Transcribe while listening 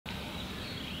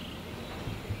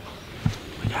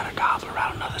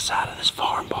side of this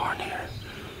farm barn here.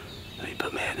 Let me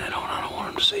put my head net on. I don't want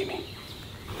him to see me.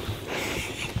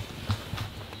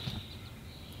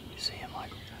 You see him,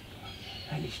 Michael?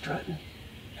 Ain't he strutting?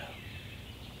 No.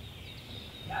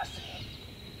 Yeah, I see him.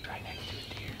 Right next to a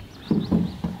deer.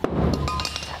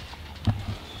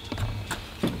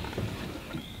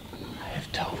 I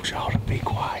have told y'all to be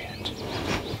quiet.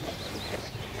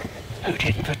 Who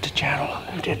didn't put the channel up?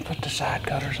 Who didn't put the side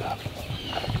cutters up?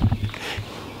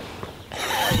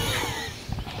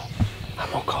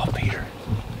 I'm gonna call Peter.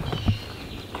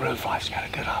 Grove Life's got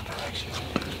a good operation.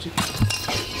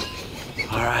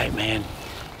 All right, man.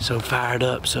 So fired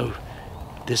up. So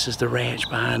this is the ranch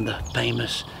behind the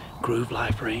famous Grove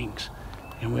Life rings.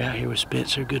 And we're out here with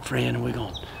Spencer, good friend, and we're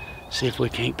gonna see if we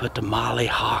can't put the Molly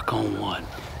Hawk on one.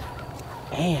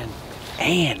 And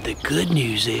the good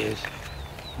news is,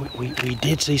 we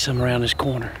did see some around this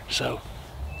corner. So,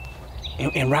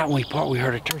 and right when we parked, we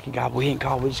heard a turkey gobble. We ain't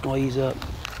called, we're just gonna ease up.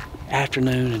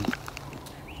 Afternoon and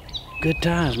good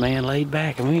times, man, laid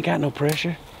back. And we ain't got no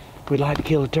pressure. We'd like to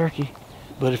kill a turkey,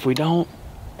 but if we don't,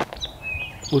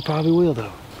 we probably will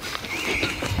though.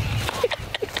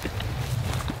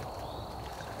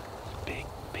 Big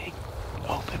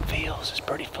open fields. It's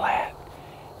pretty flat,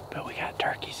 but we got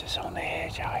turkeys that's on the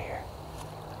edge out here.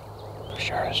 For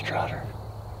sure a strutter.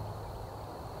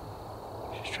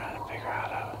 Just trying to figure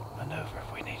out a maneuver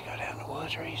if we need to go down the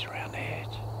woods or ease around the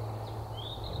edge.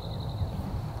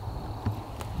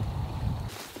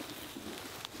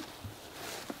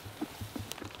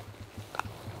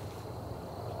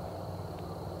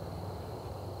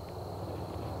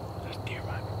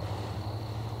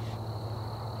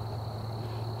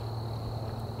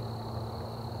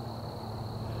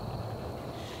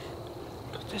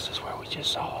 This is where we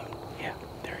just saw them. Yeah,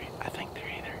 I think they're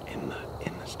either in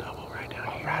the stubble right down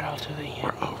here. Right off to the end.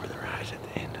 Or over the rise at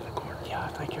the end of the corner. Yeah, I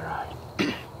think you're right.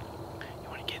 You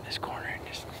want to get in this corner and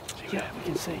just see what happens? We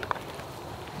can see.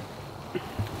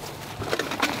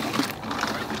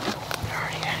 They're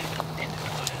already at it, into the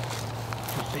woods.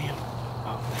 You see them?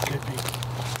 Oh, that could be.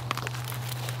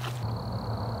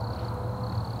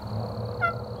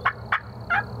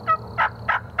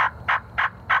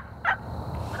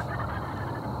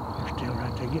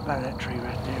 Get by that tree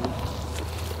right there.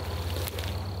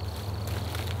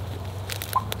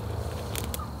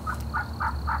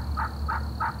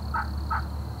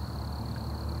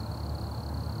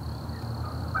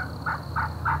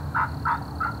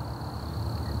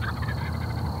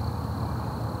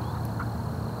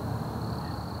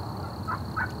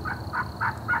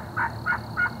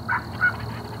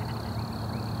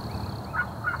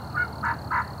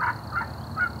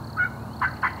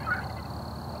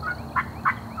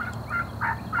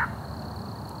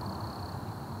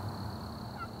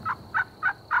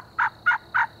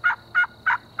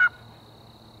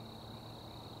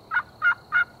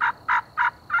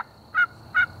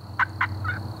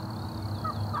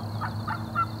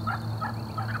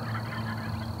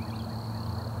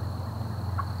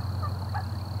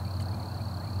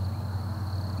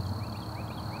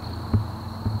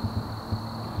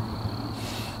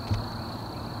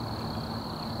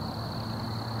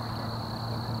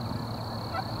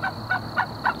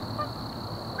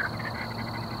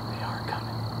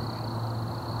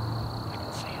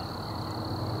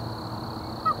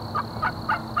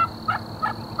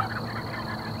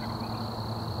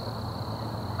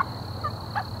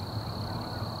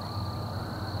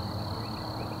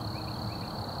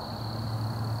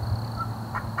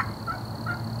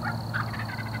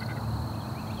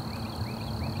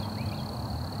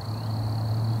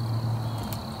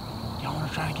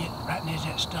 Try to get right near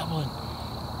that stubble and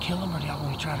kill them, or do y'all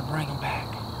want to try to bring them back?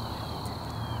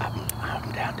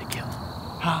 I'm down to kill them.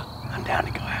 Huh? I'm down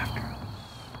to go after them.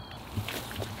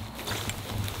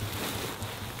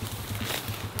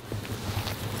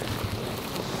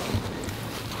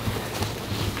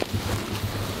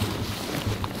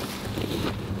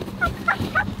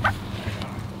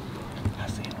 I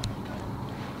see them.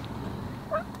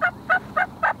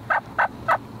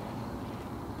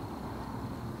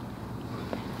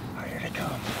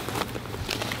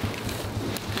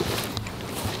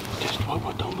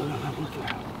 What don't move, I'm looking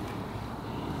out.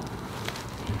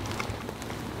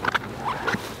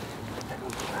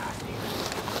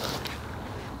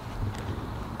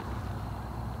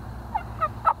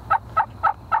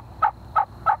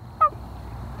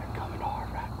 They're coming hard,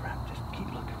 right, just keep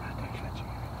looking right there.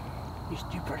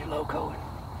 You're pretty low going.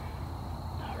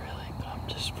 Not really, but I'm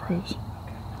just frozen.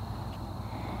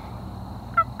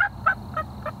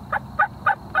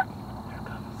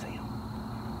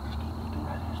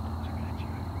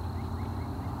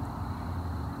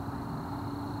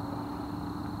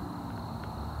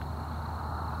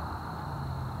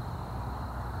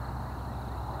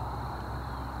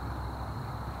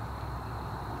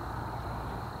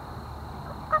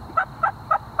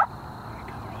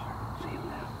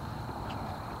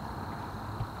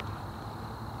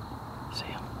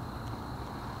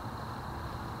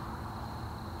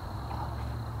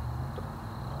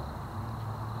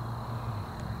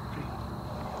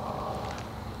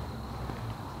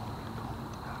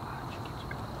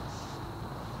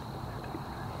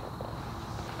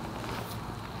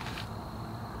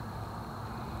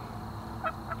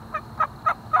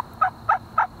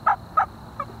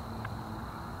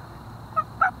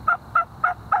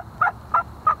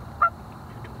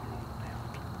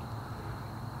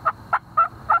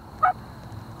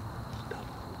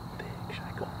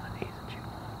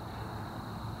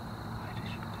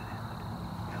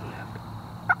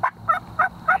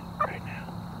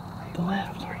 The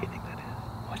left. Where do you think that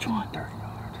is? Which one? 30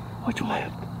 yards. Which one?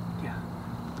 Left. Yeah.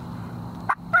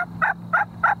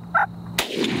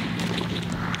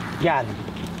 Got him.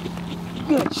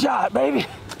 Good shot, baby.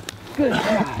 Good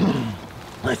shot.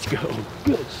 Let's go.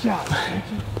 Good shot.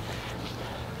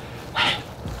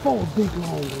 Four big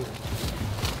long ones.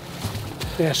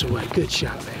 That's the way. Good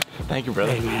shot, baby. Thank you,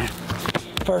 brother. Hey, man.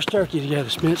 First turkey together,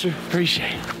 Spencer.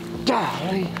 Appreciate it.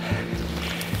 Golly.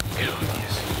 Good one,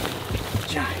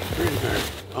 yes. Giant pretty bird.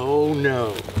 Oh,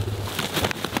 no.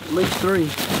 At least three.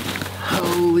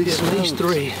 Holy At least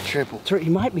three. Triple. Three. He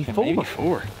might be four. Maybe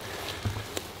four.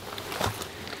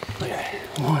 Look at that.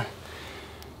 1,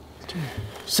 2,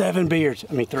 7 beards.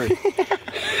 I mean, 3.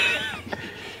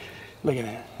 Look at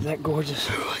that. Is that gorgeous?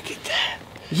 Look at that.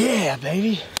 Yeah,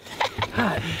 baby.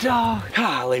 Hot dog.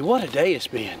 Golly, what a day it's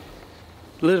been.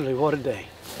 Literally, what a day.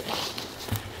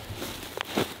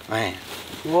 Man,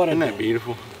 What a isn't day. that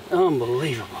beautiful?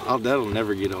 Unbelievable. Oh, that'll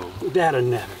never get old. That'll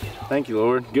never get old. Thank you,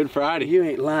 Lord. Good Friday. You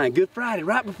ain't lying. Good Friday,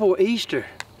 right before Easter.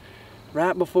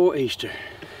 Right before Easter.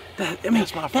 I mean,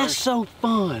 that's so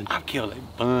fun. I've killed a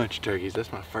bunch of turkeys.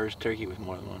 That's my first turkey with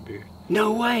more than one beard.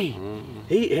 No way.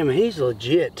 He's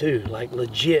legit too, like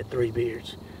legit 3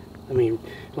 beards. I mean,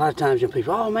 a lot of times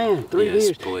people, oh man, 3 beards.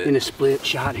 Split. And a split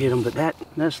shot hit him, but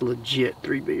that's legit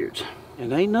 3 beards.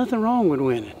 And ain't nothing wrong with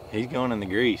winning. He's going in the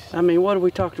grease. I mean, what have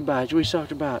we talked about? We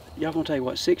talked about, y'all gonna take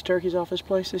what, 6 turkeys off this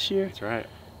place this year? That's right.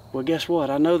 Well, guess what?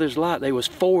 I know there's a lot. There was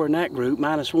 4 in that group,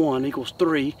 minus 1 equals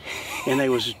 3, and there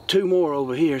was 2 more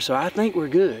over here, so I think we're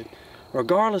good.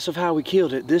 Regardless of how we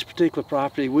killed it, this particular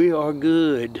property, we are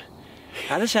good.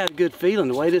 I just had a good feeling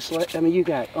the way this, I mean, you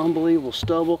got unbelievable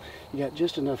stubble, you got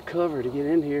just enough cover to get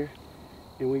in here,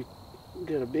 and we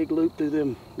did a big loop through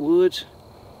them woods,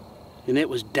 and it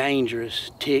was dangerous.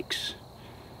 Ticks,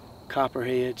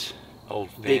 copperheads, Old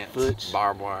fence, Bigfoots,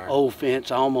 barbed wire. old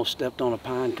fence. I almost stepped on a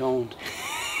pine cone.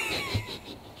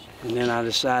 And then I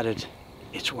decided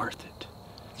it's worth it.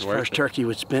 It's first turkey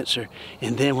with Spencer.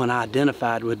 And then when I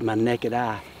identified with my naked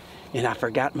eye, and I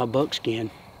forgot my buckskin.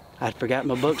 I'd forgot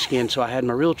my buckskin, so I had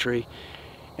my real tree.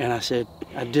 And I said,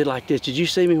 I did like this. Did you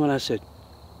see me when I said,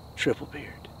 triple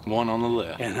beard? One on the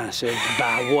left. And I said,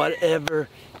 by whatever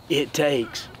it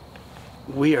takes,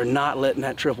 we are not letting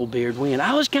that triple beard win.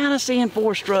 I was kind of seeing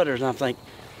 4 strutters, and I think,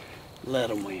 let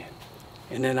them win.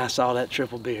 And then I saw that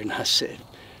triple beard, and I said,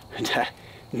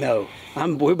 no,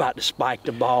 we're about to spike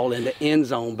the ball in the end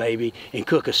zone, baby, and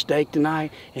cook a steak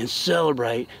tonight and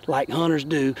celebrate like hunters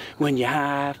do when you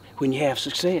have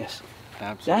success.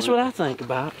 Absolutely. That's what I think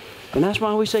about, and that's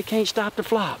why we say can't stop the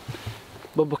flop.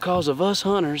 But because of us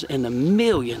hunters and the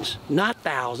millions, not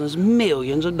thousands,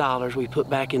 millions of dollars we put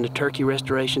back into turkey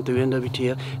restoration through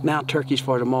NWTF, now Turkeys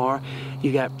for Tomorrow,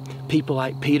 you got people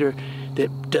like Peter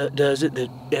that does it, that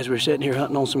as we're sitting here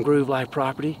hunting on some Groove Life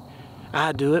property.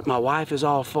 I do it, my wife is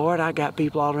all for it, I got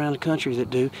people all around the country that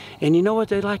do. And you know what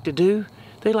they like to do?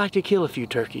 They like to kill a few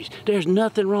turkeys. There's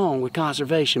nothing wrong with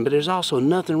conservation, but there's also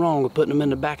nothing wrong with putting them in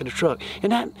the back of the truck.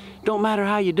 And that don't matter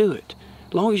how you do it.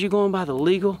 As long as you're going by the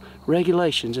legal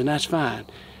regulations, and that's fine.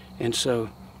 And so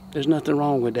there's nothing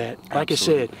wrong with that. Like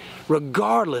Absolutely. I said,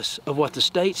 regardless of what the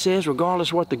state says,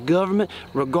 regardless of what the government,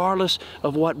 regardless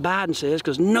of what Biden says,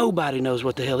 because nobody knows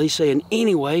what the hell he's saying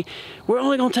anyway, we're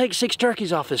only gonna take 6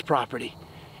 turkeys off this property.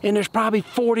 And there's probably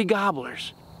 40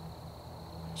 gobblers.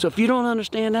 So if you don't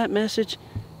understand that message,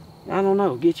 I don't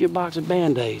know, get you a box of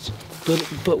Band-Aids.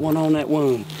 Put one on that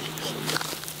wound.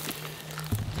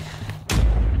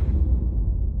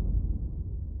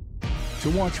 To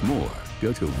watch more,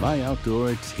 go to My Outdoor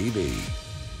TV.